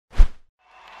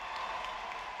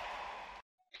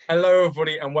Hello,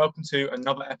 everybody, and welcome to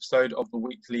another episode of the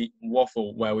weekly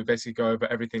Waffle, where we basically go over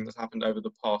everything that's happened over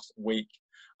the past week.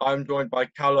 I'm joined by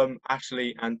Callum,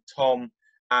 Ashlee, and Tom.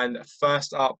 And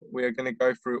first up, we are going to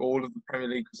go through all of the Premier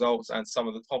League results and some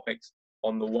of the topics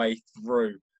on the way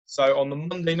through. So on the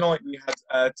Monday night, we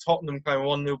had Tottenham claim a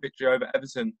 1-0 victory over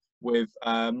Everton with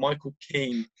Michael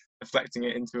Keane deflecting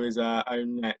it into his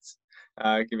own net,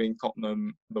 giving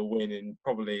Tottenham the win in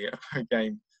probably a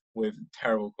game with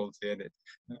terrible quality in it.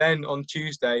 Then on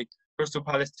Tuesday, Crystal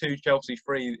Palace 2, Chelsea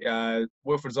 3.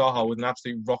 Wilfried Zaha with an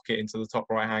absolute rocket into the top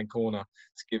right-hand corner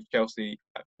to give Chelsea,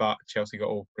 but Chelsea got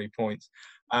all 3 points.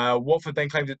 Watford then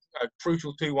claimed a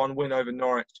crucial 2-1 win over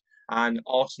Norwich, and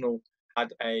Arsenal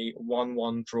had a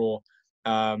 1-1 draw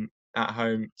at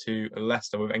home to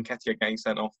Leicester with Nketiah getting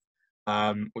sent off,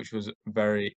 which was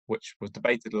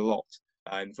debated a lot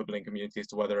in the footballing community as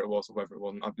to whether it was or whether it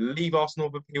wasn't. I believe Arsenal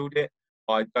have appealed it.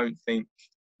 I don't think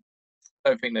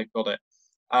they've got it.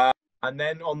 And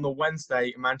then on the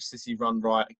Wednesday, Manchester City run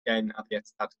riot again at the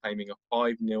Etihad, claiming a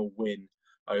 5-0 win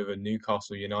over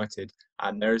Newcastle United.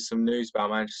 And there is some news about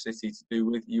Manchester City to do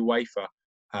with UEFA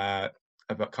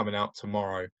about coming out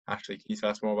tomorrow. Ashlee, can you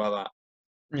tell us more about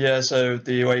that? Yeah, so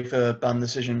the UEFA ban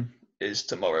decision is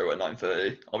tomorrow at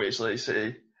 9:30. Obviously,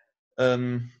 City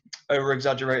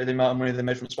over-exaggerated the amount of money they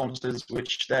made from sponsors,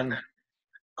 which then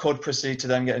could proceed to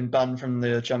them getting banned from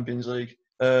the Champions League.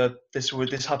 This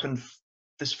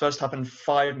first happened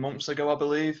 5 months ago, I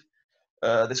believe.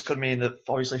 This could mean that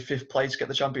obviously 5th place get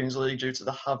the Champions League due to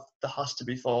there has to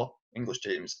be 4 English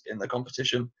teams in the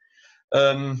competition.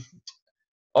 There's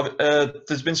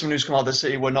been some news come out that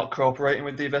City were not cooperating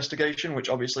with the investigation, which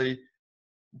obviously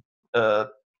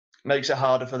makes it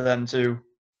harder for them to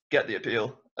get the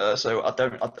appeal. So I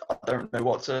don't know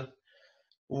what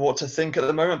to think at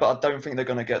the moment, but I don't think they're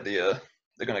going to get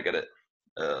it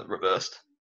reversed.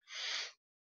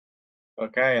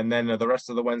 Okay, and then the rest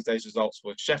of the Wednesday's results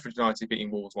were Sheffield United beating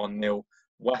Wolves 1-0,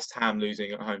 West Ham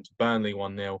losing at home to Burnley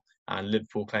 1-0, and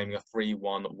Liverpool claiming a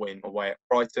 3-1 win away at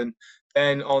Brighton.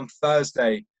 Then on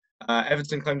Thursday,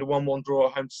 Everton claimed a 1-1 draw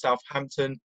at home to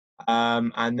Southampton,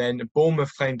 and then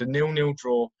Bournemouth claimed a 0-0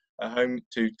 draw at home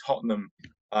to Tottenham,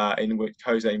 in which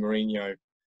Jose Mourinho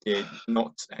did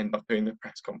not end up doing the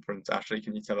press conference. Ashlee,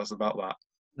 can you tell us about that?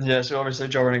 Yeah, so obviously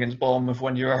drawing against Bournemouth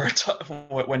when you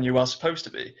are supposed to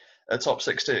be a top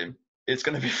 6 team, it's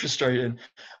going to be frustrating.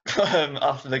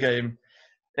 After the game,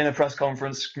 in a press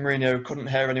conference, Mourinho couldn't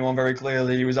hear anyone very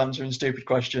clearly. He was answering stupid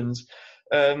questions.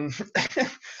 One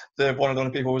of the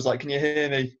people was like, "Can you hear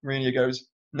me?" Mourinho goes,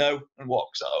 "No," and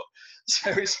walks out.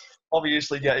 So he's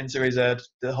obviously getting to his head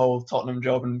the whole Tottenham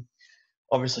job, and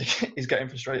obviously he's getting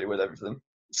frustrated with everything.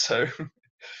 So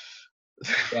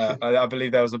yeah, I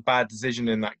believe there was a bad decision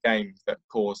in that game that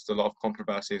caused a lot of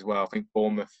controversy as well. I think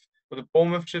Bournemouth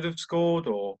should have scored,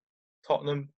 or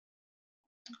Tottenham?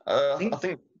 I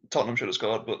think Tottenham should have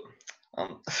scored, but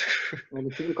Well, they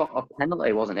should have got a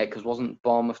penalty, wasn't it? Because wasn't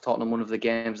Bournemouth Tottenham one of the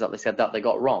games that they said that they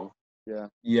got wrong? Yeah.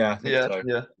 Yeah, I think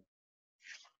so.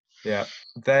 Yeah.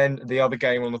 Then the other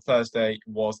game on the Thursday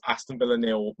was Aston Villa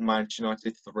 0, Manchester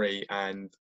United 3,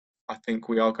 and I think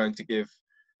we are going to give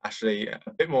Ashlee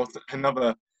a bit more,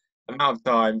 another amount of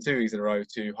time, 2 weeks in a row,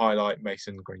 to highlight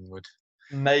Mason Greenwood.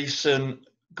 Mason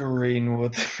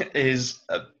Greenwood is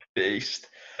a beast.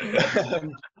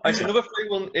 It's another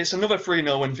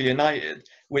 3-0 win for United,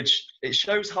 which it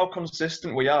shows how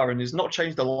consistent we are, and he's not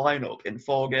changed the lineup in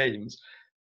 4 games.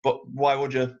 But why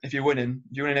would you? If you're winning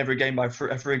every game by a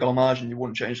 3-goal margin, you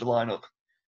wouldn't change the lineup.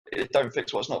 It don't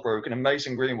fix what's not broken. And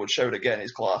Mason Greenwood showed again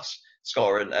his class,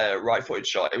 scoring a right-footed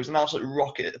shot. It was an absolute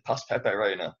rocket past Pepe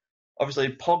Reina. Obviously,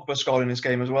 Pogba scored in this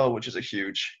game as well, which is it's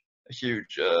huge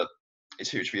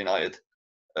for United.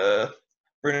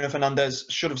 Bruno Fernandes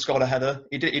should have scored a header.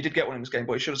 He did get one in this game,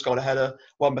 but he should have scored a header.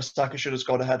 Wan-Bissaka should have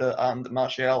scored a header, and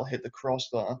Martial hit the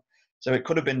crossbar. So it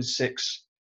could have been 6,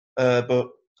 but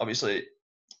obviously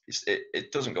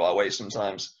it doesn't go our way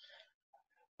sometimes.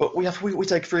 But we take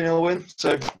a 3-0 win.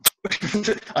 So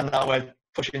and now we're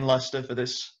pushing Leicester for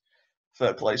this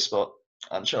 3rd place spot,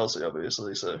 and Chelsea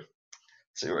obviously. So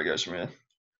see where it goes from here.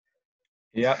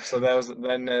 Yeah. So there was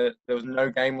no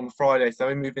game on the Friday. So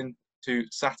we move into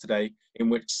Saturday, in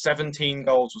which 17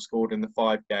 goals were scored in the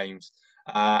 5 games.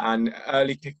 And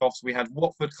early kickoffs, we had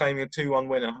Watford claiming a 2-1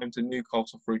 win at home to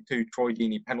Newcastle through 2 Troy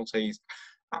Deeney penalties,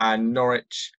 and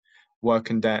Norwich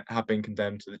have been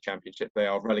condemned to the Championship. They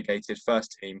are relegated,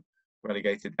 first team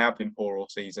relegated. They have been poor all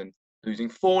season, losing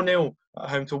 4-0 at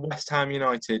home to West Ham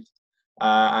United.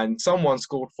 And someone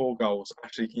scored 4 goals.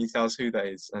 Actually, can you tell us who that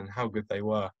is and how good they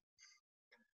were?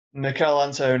 Mikel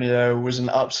Antonio was an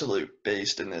absolute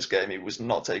beast in this game. He was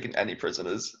not taking any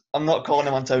prisoners. I'm not calling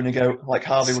him Antonio like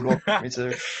Harvey would want me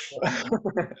to.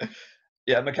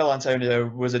 Yeah, Mikel Antonio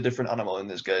was a different animal in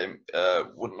this game.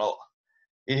 Would not.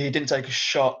 He didn't take a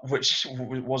shot which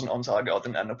wasn't on target or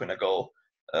didn't end up in a goal.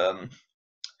 I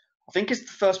think he's the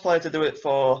first player to do it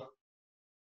for.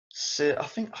 I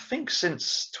think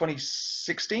since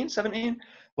 2016, 17.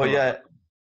 But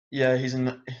yeah, he's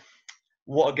in.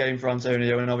 What a game for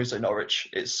Antonio, and obviously Norwich.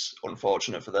 It's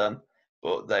unfortunate for them,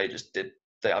 but they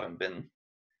haven't been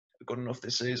good enough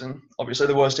this season. Obviously,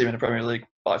 the worst team in the Premier League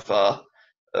by far.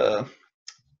 But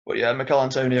yeah, Mikel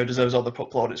Antonio deserves all the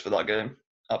plaudits for that game.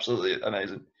 Absolutely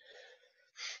amazing.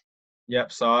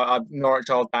 Yep, so Norwich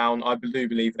are down. I do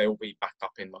believe they will be back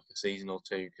up in like a season or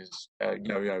two because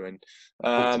yo-yoing.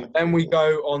 Then we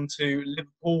go on to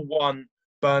Liverpool 1,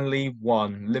 Burnley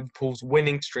 1. Liverpool's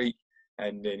winning streak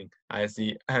ending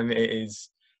and it is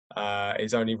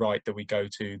only right that we go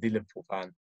to the Liverpool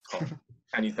fan.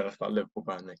 Can you tell us about Liverpool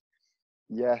Burnley?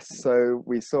 Yes, so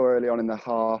we saw early on in the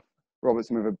half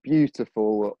Robertson with a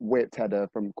beautiful whipped header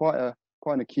from quite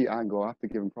an acute angle. I have to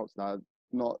give him props to that.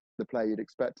 Not the player you'd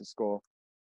expect to score,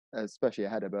 especially a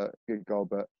header, but good goal.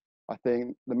 But I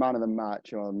think the man of the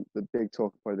match on the big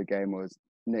talking point of the game was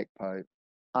Nick Pope.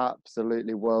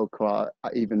 Absolutely world class.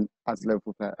 Even as a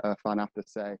Liverpool fan, I have to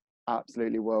say,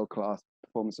 absolutely world class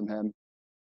performance from him.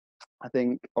 I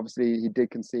think obviously he did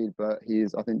concede, but he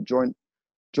is, I think, joint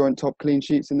top clean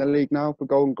sheets in the league now for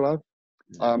Golden Glove.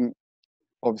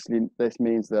 Obviously, this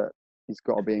means that he's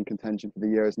got to be in contention for the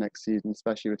Euros next season,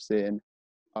 especially with seeing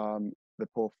the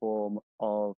poor form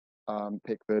of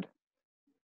Pickford.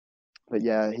 But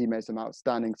yeah, he made some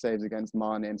outstanding saves against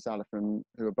Mane and Salah, who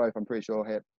were both, I'm pretty sure,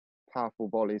 hit powerful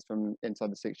volleys from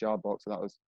inside the 6-yard box. So that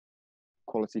was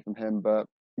quality from him. But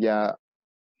yeah,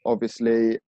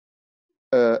 obviously,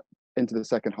 into the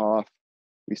second half,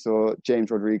 we saw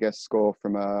James Rodriguez score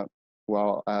from a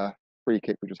free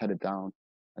kick which was headed down,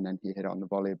 and then he hit it on the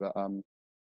volley. But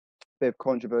bit of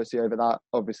controversy over that.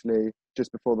 Obviously,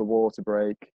 just before the water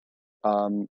break,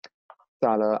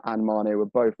 Salah and Mane were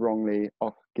both wrongly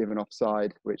given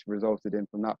offside, which resulted in,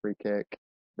 from that free kick,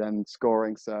 then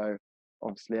scoring. So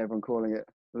obviously everyone calling it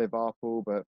Liverpool,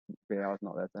 but VAR's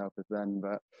not there to help us then.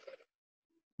 But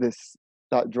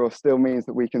that draw still means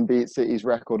that we can beat City's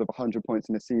record of 100 points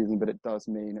in a season, but it does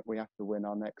mean that we have to win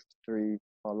our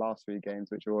last three games,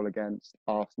 which are all against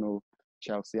Arsenal,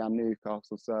 Chelsea and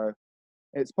Newcastle. So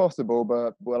it's possible,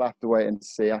 but we'll have to wait and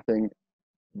see. I think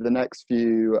the next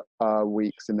few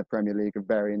weeks in the Premier League are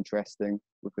very interesting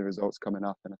with the results coming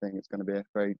up, and I think it's going to be a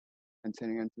very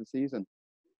entertaining end to the season.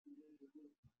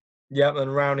 Yep,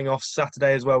 and rounding off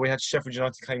Saturday as well, we had Sheffield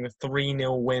United claim a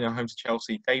 3-0 win at home to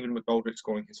Chelsea. David McGoldrick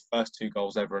scoring his first 2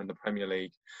 goals ever in the Premier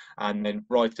League. And then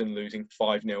Brighton losing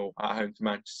 5-0 at home to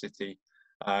Manchester City.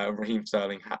 Raheem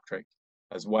Sterling hat-trick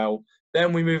as well.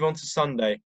 Then we move on to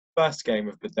Sunday. First game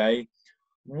of the day.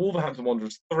 Wolverhampton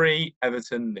Wanderers 3,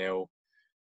 Everton 0.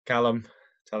 Callum,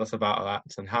 tell us about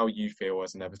that and how you feel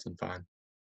as an Everton fan.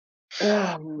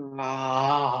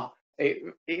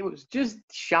 It was just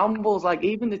shambles. Like,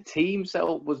 even the team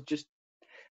setup was just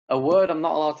a word I'm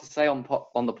not allowed to say on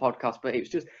the podcast, but it was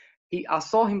just I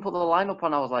saw him put the lineup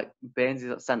on. I was like, Baines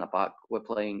is at centre back. We're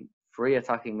playing 3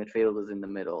 attacking midfielders in the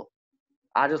middle.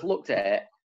 I just looked at it,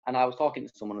 and I was talking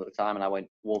to someone at the time, and I went,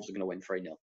 Wolves are going to win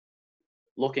 3-0.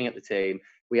 Looking at the team,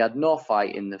 we had no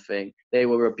fight in the thing. They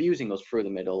were abusing us through the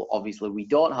middle. Obviously, we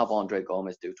don't have Andre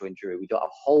Gomez due to injury. We don't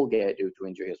have Holgate due to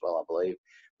injury as well, I believe.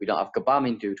 We don't have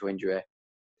Gabamin due to injury.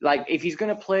 Like, if he's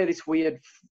going to play this weird,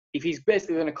 if he's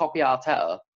basically going to copy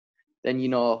Arteta, then,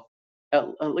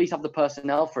 at least have the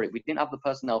personnel for it. We didn't have the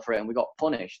personnel for it, and we got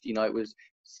punished. It was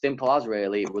simple as,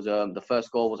 really. It was the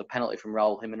first goal was a penalty from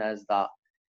Raul Jimenez that,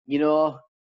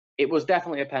 it was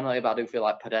definitely a penalty, but I do feel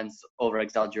like Podence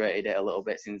over-exaggerated it a little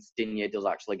bit, since Digne does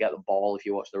actually get the ball if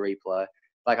you watch the replay.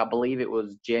 Like, I believe it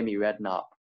was Jamie Redknapp,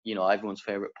 everyone's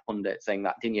favourite pundit, saying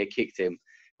that Digne kicked him.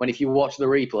 When if you watch the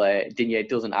replay, Digne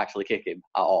doesn't actually kick him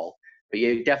at all. But yeah,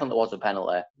 it definitely was a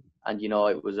penalty. And,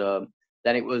 it was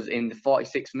then it was in the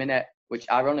 46th minute, which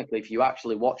ironically, if you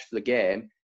actually watch the game,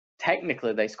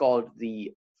 technically they scored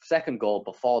the second goal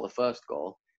before the first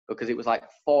goal, because it was like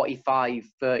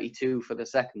 45-32 for the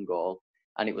second goal,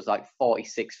 and it was like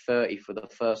 46-30 for the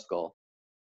first goal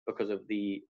because of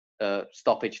the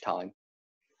stoppage time.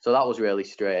 So that was really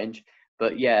strange.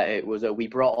 But yeah, it was. We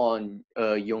brought on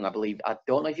Young, I believe. I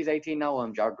don't know if he's 18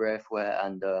 now. Jared Braithwaite,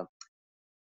 and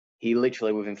he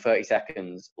literally within 30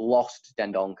 seconds lost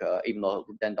Dendoncker, even though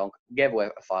Dendoncker gave away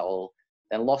a foul.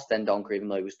 Then lost Dendoncker, even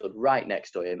though he was stood right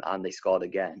next to him, and they scored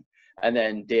again. And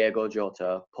then Diego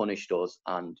Jota punished us,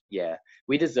 and yeah,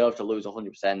 we deserved to lose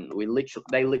 100%.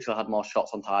 They literally had more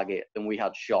shots on target than we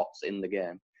had shots in the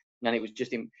game, and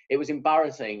it was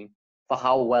embarrassing for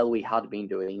how well we had been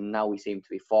doing. Now we seem to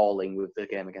be falling with the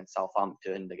game against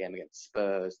Southampton, the game against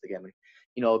Spurs, the game,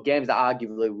 games that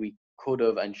arguably we could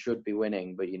have and should be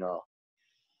winning, but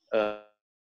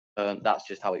that's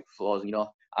just how it flows. I'm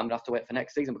gonna have to wait for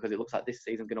next season because it looks like this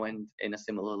season's gonna end in a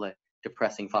similarly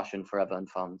depressing fashion for Everton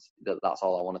fans. That's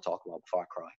all I want to talk about before I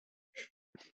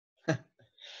cry.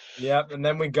 Yeah, and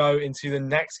then we go into the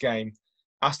next game.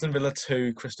 Aston Villa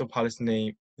 2, Crystal Palace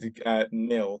 0.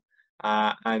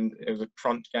 And it was a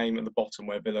crunch game at the bottom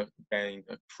where Villa gained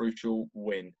a crucial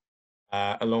win,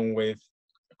 along with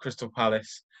Crystal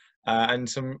Palace. And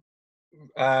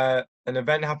an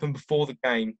event happened before the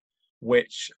game,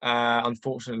 which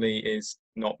unfortunately is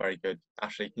not very good.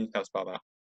 Ashlee, can you tell us about that?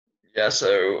 Yeah,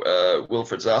 so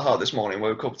Wilfred Zaha this morning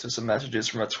woke up to some messages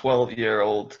from a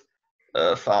 12-year-old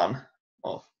fan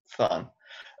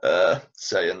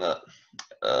saying that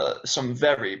some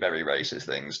very, very racist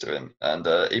things to him. And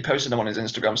he posted them on his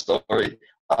Instagram story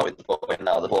out with the boy.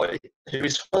 Now the boy, who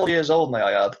is 12 years old, may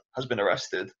I add, has been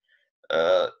arrested.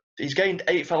 He's gained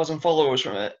 8,000 followers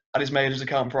from it and he's made his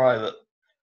account private.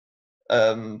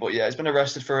 But yeah, he's been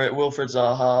arrested for it. Wilfred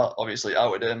Zaha obviously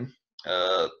outed him.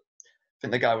 I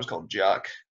think the guy was called Jack.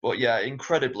 But yeah,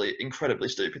 incredibly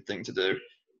stupid thing to do.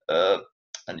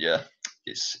 And yeah,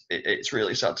 it's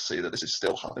really sad to see that this is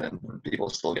still happening and people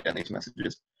are still getting these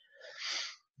messages.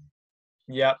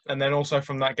 Yeah, and then also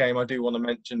from that game, I do want to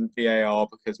mention VAR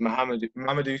because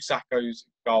Mamadou Sakho's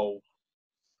goal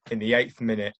in the 8th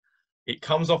minute, it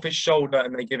comes off his shoulder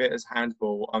and they give it as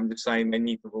handball. I'm just saying they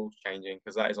need the rules changing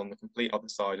because that is on the complete other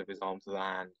side of his arm to the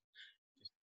hand.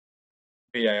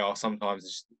 VAR sometimes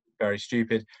is very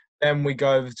stupid. Then we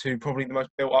go over to probably the most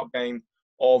built-up game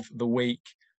of the week,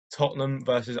 Tottenham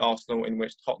versus Arsenal, in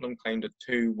which Tottenham claimed a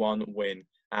 2-1 win.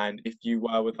 And if you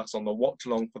were with us on the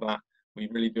watch-along for that, we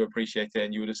really do appreciate it,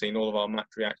 and you would have seen all of our match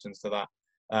reactions to that.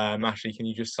 Ashlee, can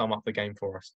you just sum up the game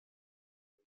for us?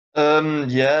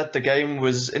 Yeah, the game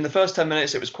was, in the first 10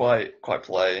 minutes, it was quite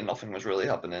plain. Nothing was really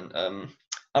happening.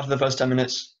 After the first 10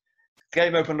 minutes, the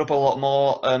game opened up a lot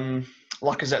more.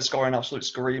 Lacazette scoring an absolute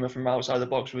screamer from outside the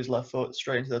box with his left foot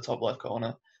straight into the top left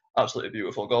corner. Absolutely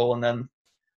beautiful goal. And then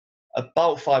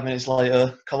about 5 minutes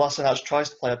later, Kolasinac tries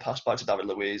to play a pass back to David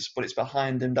Luiz, but it's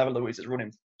behind him. David Luiz is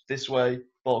running this way,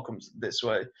 ball comes this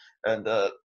way, and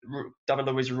David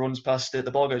Luiz runs past it.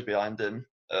 The ball goes behind him.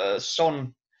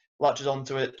 Son latches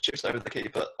onto it, chips over the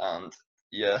keeper, and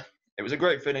yeah, it was a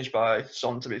great finish by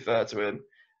Son, to be fair to him.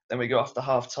 Then we go after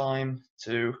half time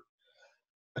to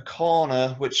a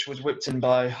corner which was whipped in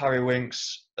by Harry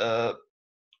Winks. I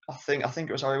think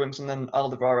it was Harry Winks, and then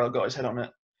Alderweireld got his head on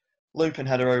it. Looping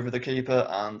header over the keeper,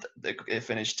 and it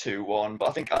finished 2-1. But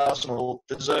I think Arsenal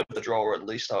deserved the draw, or at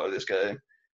least out of this game.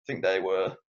 I think they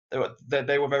were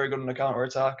very good in the counter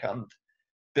attack and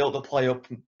built the play up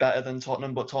better than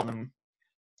Tottenham. But Tottenham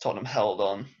held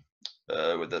on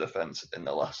with the defence in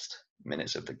the last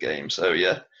minutes of the game. So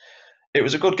yeah, it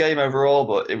was a good game overall,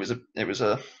 but it was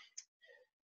a.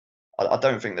 I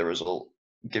don't think the result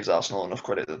gives Arsenal enough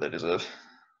credit that they deserve.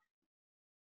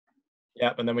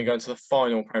 Yep, and then we go into the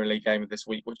final Premier League game of this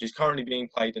week, which is currently being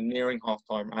played and nearing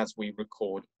half-time as we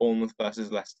record. Bournemouth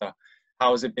versus Leicester.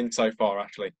 How has it been so far,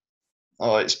 actually?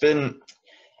 Oh, it's been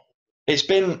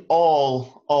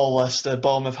all Leicester.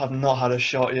 Bournemouth have not had a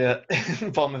shot yet.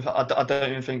 Bournemouth, I don't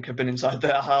even think have been inside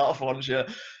their half once yet.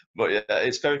 But yeah,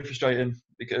 it's very frustrating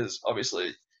because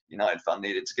obviously United fan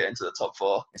needed to get into the top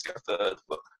four, to get third.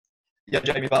 But yeah,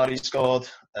 Jamie Vardy scored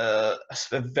a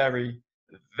very,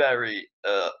 very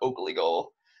ugly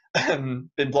goal. Been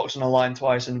blocked on the line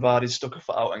twice, and Vardy stuck a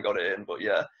foot out and got it in. But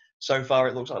yeah, so far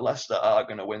it looks like Leicester are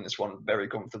going to win this one very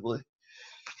comfortably.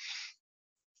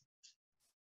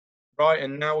 Right,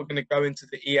 and now we're going to go into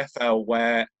the EFL,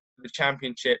 where the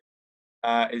Championship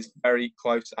is very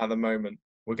close at the moment.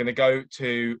 We're going to go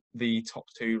to the top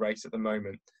two race at the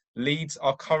moment. Leeds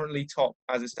are currently top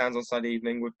as it stands on Saturday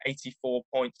evening with 84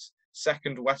 points.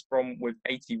 Second, West Brom with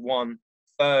 81.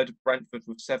 Third, Brentford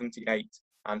with 78.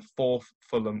 And fourth,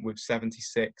 Fulham with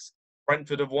 76.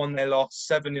 Brentford have won their last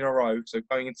 7 in a row, so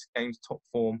going into games top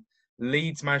form.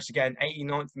 Leeds managed to get an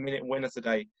 89th minute winner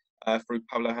today through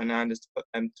Pablo Hernandez to put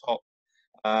them top.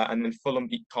 And then Fulham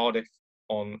beat Cardiff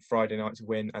on Friday night to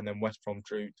win, and then West Brom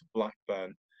drew to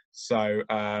Blackburn. So,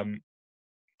 and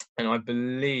I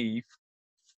believe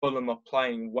Fulham are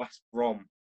playing West Brom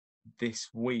this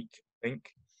week, I think.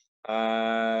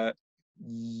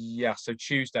 Yeah, so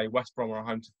Tuesday, West Brom are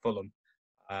home to Fulham.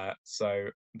 So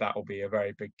that will be a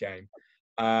very big game.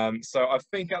 So I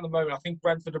think at the moment, I think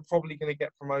Brentford are probably going to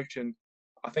get promotion.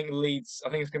 I think it's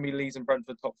going to be Leeds and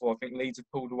Brentford top 4. I think Leeds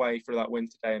have pulled away for that win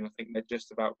today, and I think they're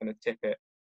just about going to tip it.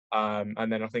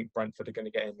 And then I think Brentford are going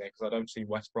to get in there because I don't see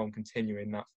West Brom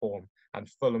continuing that form. And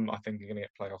Fulham, I think, are going to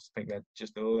get playoffs. I think they're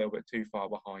just a little bit too far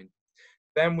behind.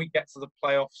 Then we get to the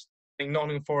playoffs. I think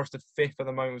Nottingham Forest are 5th at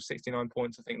the moment with 69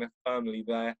 points. I think they're firmly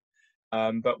there.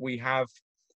 But we have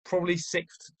probably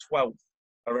 6th to 12th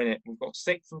are in it. We've got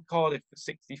 6th of Cardiff with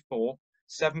 64,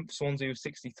 7th Swansea with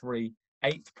 63,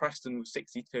 8th Preston with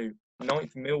 62,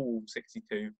 9th Millwall with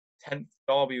 62, 10th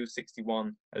Derby with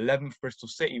 61, 11th Bristol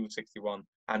City with 61,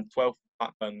 and 12th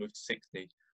Blackburn with 60,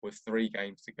 with 3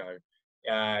 games to go.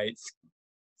 It's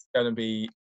going to be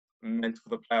meant for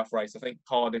the playoff race. I think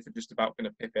Cardiff are just about going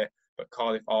to pip it, but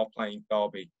Cardiff are playing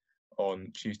Derby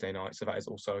on Tuesday night, so that is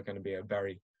also going to be a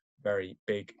very, very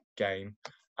big game.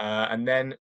 And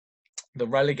then the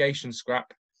relegation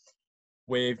scrap,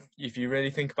 if you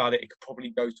really think about it, it could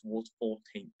probably go towards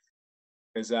 14th.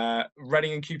 Because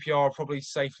Reading and QPR are probably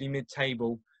safely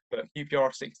mid-table, but QPR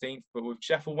are 16th. But with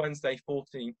Sheffield Wednesday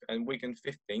 14th and Wigan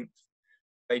 15th,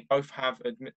 they both have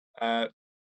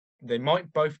they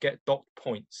might both get docked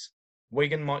points.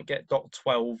 Wigan might get docked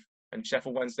 12, and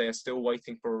Sheffield Wednesday are still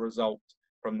waiting for a result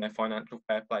from their financial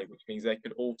fair play, which means they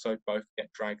could also both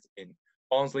get dragged in.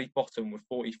 Barnsley bottom with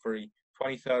 43,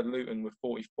 23rd Luton with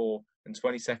 44, and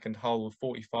 22nd Hull with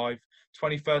 45,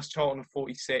 21st Charlton with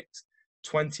 46,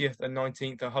 20th and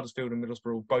 19th are Huddersfield and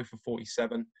Middlesbrough, both with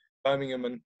 47, Birmingham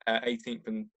and 18th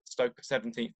and Stoke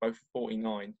 17th, both with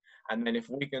 49. And then if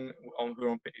Wigan, who are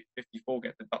on 54,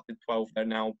 get deducted 12,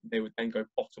 they would then go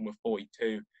bottom with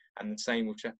 42, and the same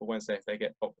with Sheffield Wednesday if they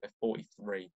get top, they're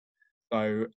 43.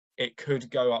 So it could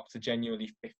go up to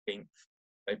genuinely 15th.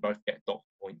 They both get dot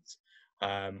points,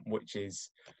 which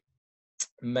is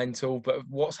mental. But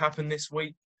what's happened this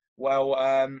week? Well,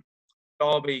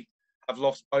 Derby have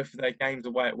lost both of their games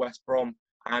away at West Brom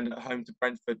and at home to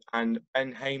Brentford, and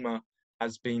Ben Hamer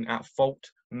has been at fault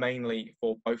mainly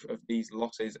for both of these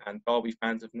losses, and Derby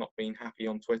fans have not been happy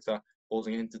on Twitter,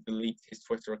 causing him to delete his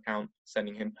Twitter account,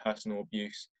 sending him personal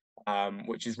abuse,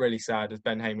 which is really sad, as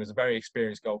Ben Hamer is a very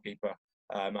experienced goalkeeper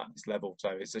at this level. So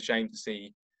it's a shame to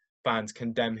see fans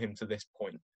condemn him to this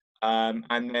point. And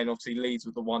then obviously Leeds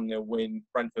with the 1-0 win,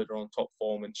 Brentford are on top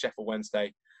form, and Sheffield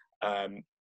Wednesday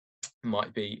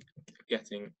might be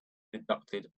getting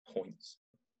deducted points.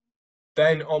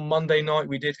 Then on Monday night,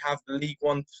 we did have the League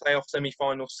One playoff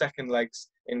semi-final second legs,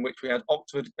 in which we had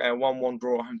Oxford 1-1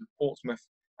 draw at home to Portsmouth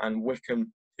and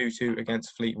Wycombe 2-2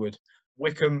 against Fleetwood.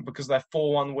 Wycombe, because their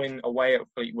 4-1 win away at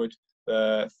Fleetwood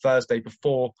the Thursday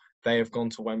before, they have gone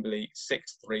to Wembley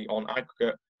 6-3 on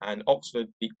aggregate, and Oxford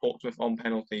beat Portsmouth on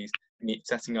penalties,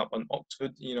 setting up an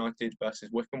Oxford United versus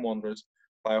Wycombe Wanderers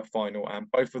playoff final. And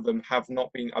both of them have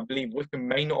not been, I believe Wycombe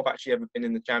may not have actually ever been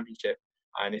in the Championship,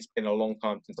 and it's been a long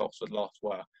time since Oxford last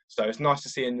were. So it's nice to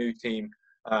see a new team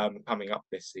coming up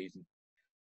this season.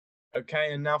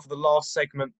 Okay, and now for the last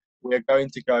segment, we are going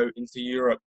to go into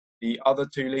Europe. The other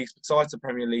 2 leagues besides the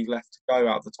Premier League left to go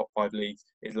out of the top 5 leagues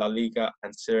is La Liga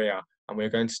and Serie A. And we're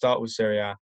going to start with Serie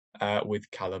A with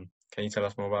Callum. Can you tell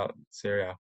us more about Serie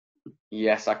A?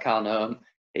 Yes, I can.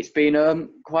 It's been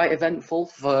quite eventful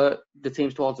for the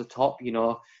teams towards the top.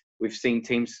 We've seen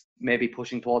teams maybe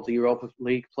pushing towards the Europa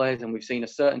League players, and we've seen a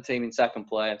certain team in second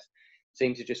place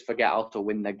seem to just forget how to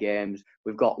win their games.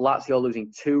 We've got Lazio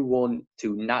losing 2-1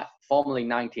 to formerly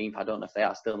 19th, I don't know if they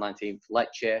are still 19th,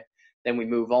 Lecce. Then we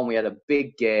move on. We had a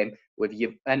big game with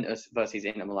Juventus versus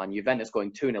Inter Milan. Juventus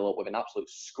going 2-0 up with an absolute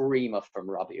screamer from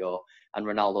Rabiot and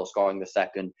Ronaldo scoring the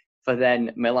second. For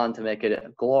then Milan to make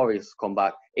a glorious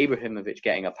comeback. Ibrahimovic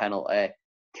getting a penalty.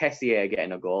 Kessier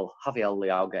getting a goal, Javier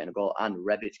Leao getting a goal, and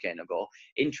Rebic getting a goal.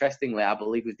 Interestingly, I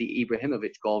believe with the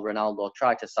Ibrahimovic goal, Ronaldo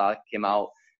tried to psych him out.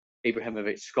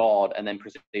 Ibrahimovic scored and then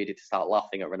proceeded to start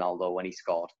laughing at Ronaldo when he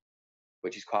scored,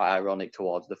 which is quite ironic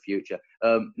towards the future.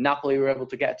 Napoli were able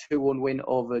to get a 2-1 win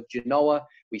over Genoa.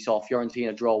 We saw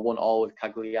Fiorentina draw 1-1 with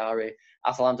Cagliari.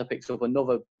 Atalanta picks up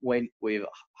another win with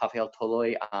Javier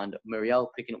Toloi and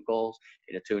Muriel picking up goals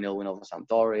in a 2-0 win over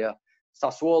Sampdoria.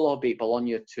 Sassuolo beat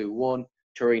Bologna 2-1.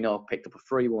 Torino picked up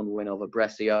a 3-1 win over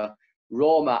Brescia.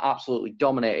 Roma absolutely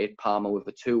dominated Parma with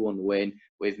a 2-1 win,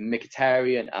 with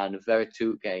Mkhitaryan and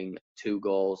Veretout getting 2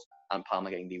 goals and Parma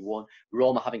getting the 1.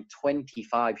 Roma having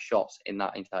 25 shots in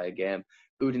that entire game.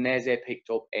 Udinese picked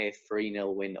up a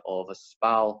 3-0 win over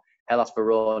Spal. Hellas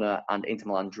Verona and Inter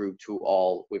Milan drew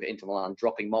 2-2, with Inter Milan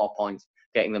dropping more points,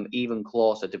 getting them even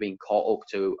closer to being caught up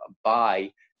to by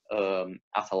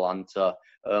Atalanta.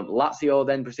 Lazio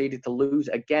then proceeded to lose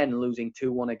again, losing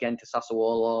 2-1 again to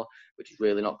Sassuolo,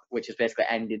 which has basically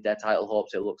ended their title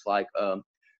hopes, it looks like.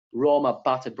 Roma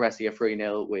battered Brescia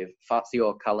 3-0 with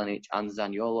Fazio, Kalinic and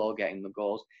Zaniolo getting the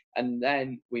goals. And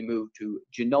then we move to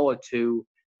Genoa 2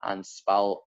 and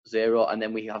Spal 0. And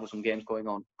then we have some games going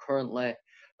on currently.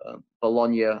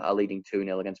 Bologna are leading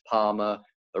 2-0 against Parma.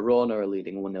 Verona are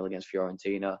leading 1-0 against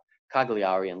Fiorentina.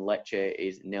 Cagliari and Lecce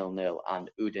is 0-0,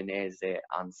 and Udinese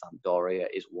and Sampdoria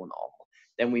is 1-1.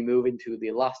 Then we move into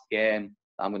the last game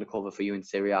that I'm going to cover for you in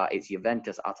Serie A. It's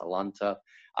Juventus-Atalanta.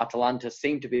 Atalanta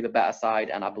seem to be the better side,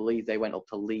 and I believe they went up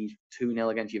to lead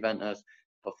 2-0 against Juventus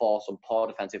before some poor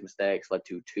defensive mistakes led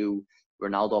to 2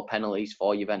 Ronaldo penalties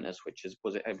for Juventus, which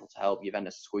was able to help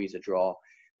Juventus squeeze a draw,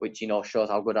 which, shows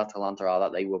how good Atalanta are,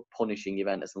 that they were punishing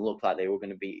Juventus and looked like they were going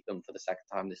to beat them for the second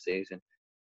time this season.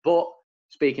 But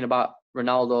speaking about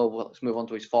Ronaldo, let's move on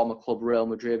to his former club, Real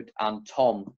Madrid, and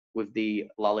Tom with the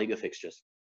La Liga fixtures.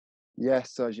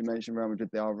 Yes, so as you mentioned, Real Madrid,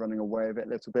 they are running away with it a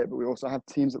little bit, but we also have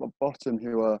teams at the bottom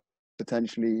who are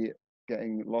potentially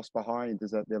getting lost behind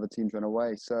as the other teams run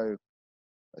away. So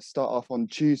let's start off on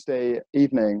Tuesday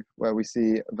evening, where we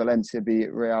see Valencia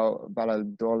beat Real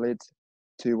Valladolid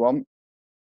 2-1.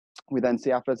 We then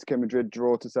see Atletico Madrid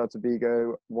draw to Celta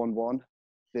Vigo 1-1.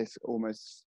 This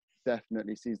almost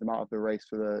definitely sees them out of the race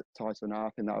for the title now. I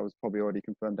think that was probably already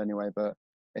confirmed anyway, but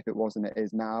if it wasn't, it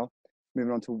is now.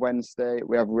 Moving on to Wednesday,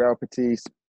 we have Real Betis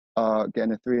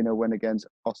getting a 3-0 win against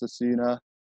Osasuna,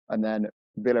 and then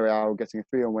Villarreal getting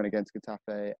a 3-1 win against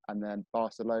Getafe, and then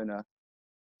Barcelona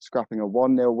scrapping a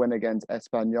 1-0 win against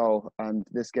Espanyol. And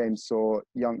this game saw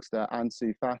youngster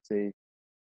Ansu Fati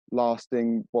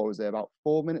lasting, about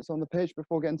 4 minutes on the pitch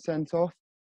before getting sent off.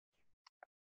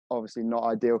 Obviously not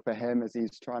ideal for him as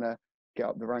he's trying to get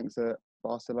up the ranks at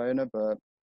Barcelona, but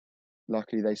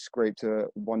luckily they scraped a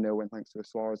 1-0 win thanks to a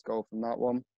Suarez goal from that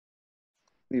one.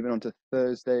 Moving on to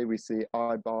Thursday, we see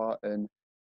Eibar and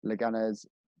Leganés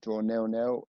draw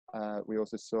 0-0. We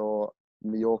also saw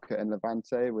Mallorca and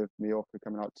Levante, with Mallorca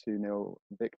coming out 2-0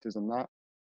 victors on that.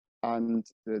 And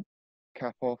to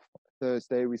cap off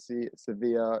Thursday, we see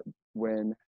Sevilla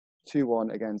win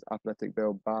 2-1 against Athletic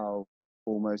Bilbao,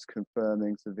 almost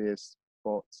confirming Sevilla's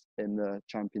spots in the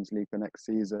Champions League for next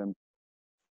season.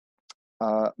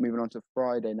 Moving on to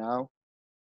Friday now,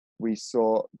 we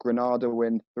saw Granada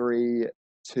win 3-2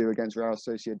 against Real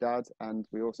Sociedad, and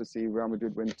we also see Real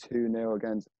Madrid win 2-0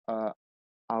 against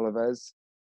Alaves.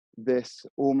 This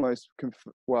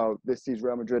this sees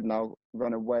Real Madrid now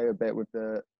run away a bit with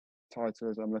the title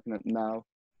as I'm looking at now.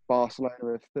 Barcelona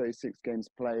with 36 games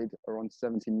played are on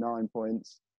 79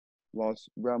 points, whilst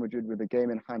Real Madrid with a game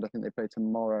in hand, I think they play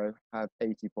tomorrow, have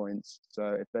 80 points.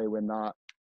 So if they win that,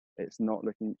 it's not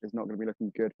going to be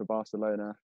looking good for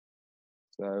Barcelona.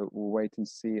 So we'll wait and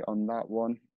see on that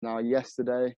one. Now,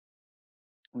 yesterday,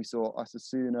 we saw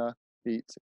Osasuna beat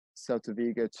Celta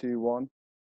Vigo 2-1.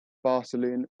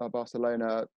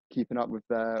 Barcelona keeping up with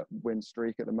their win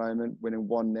streak at the moment, winning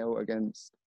 1-0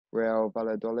 against Real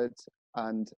Valladolid,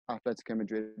 and Atletico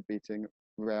Madrid beating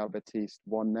Real Betis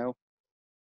 1-0.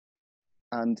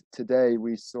 And today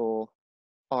we saw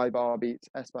Eibar beat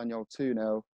Espanyol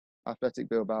 2-0, Athletic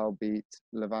Bilbao beat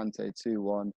Levante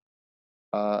 2-1.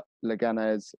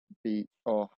 Leganés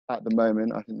at the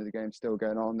moment, I think the game's still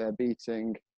going on, they're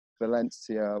beating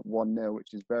Valencia 1-0,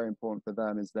 which is very important for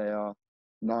them as they are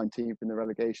 19th in the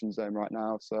relegation zone right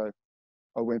now. So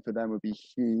a win for them would be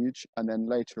huge. And then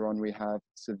later on, we have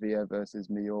Sevilla versus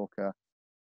Mallorca.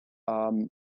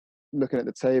 Looking at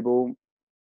the table,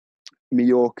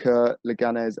 Mallorca,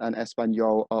 Leganés and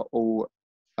Espanyol are all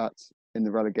in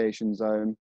the relegation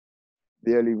zone.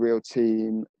 The only real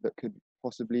team that could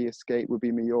possibly escape would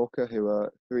be Mallorca, who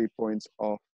are 3 points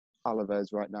off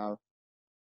Alaves right now.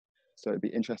 So it'd be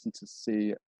interesting to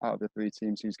see out of the 3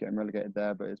 teams who's getting relegated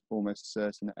there, but it's almost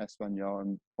certain that Espanyol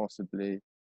and possibly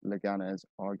Leganés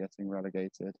are getting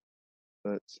relegated.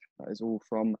 But that is all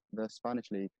from the Spanish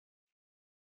League.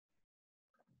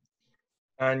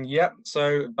 And yeah,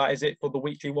 so that is it for the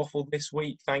Weekly Waffle this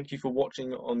week. Thank you for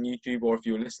watching on YouTube, or if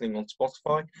you're listening on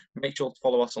Spotify, make sure to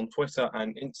follow us on Twitter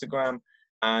and Instagram.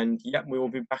 And yeah, we will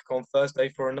be back on Thursday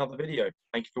for another video.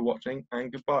 Thank you for watching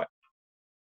and goodbye.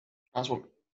 That's what.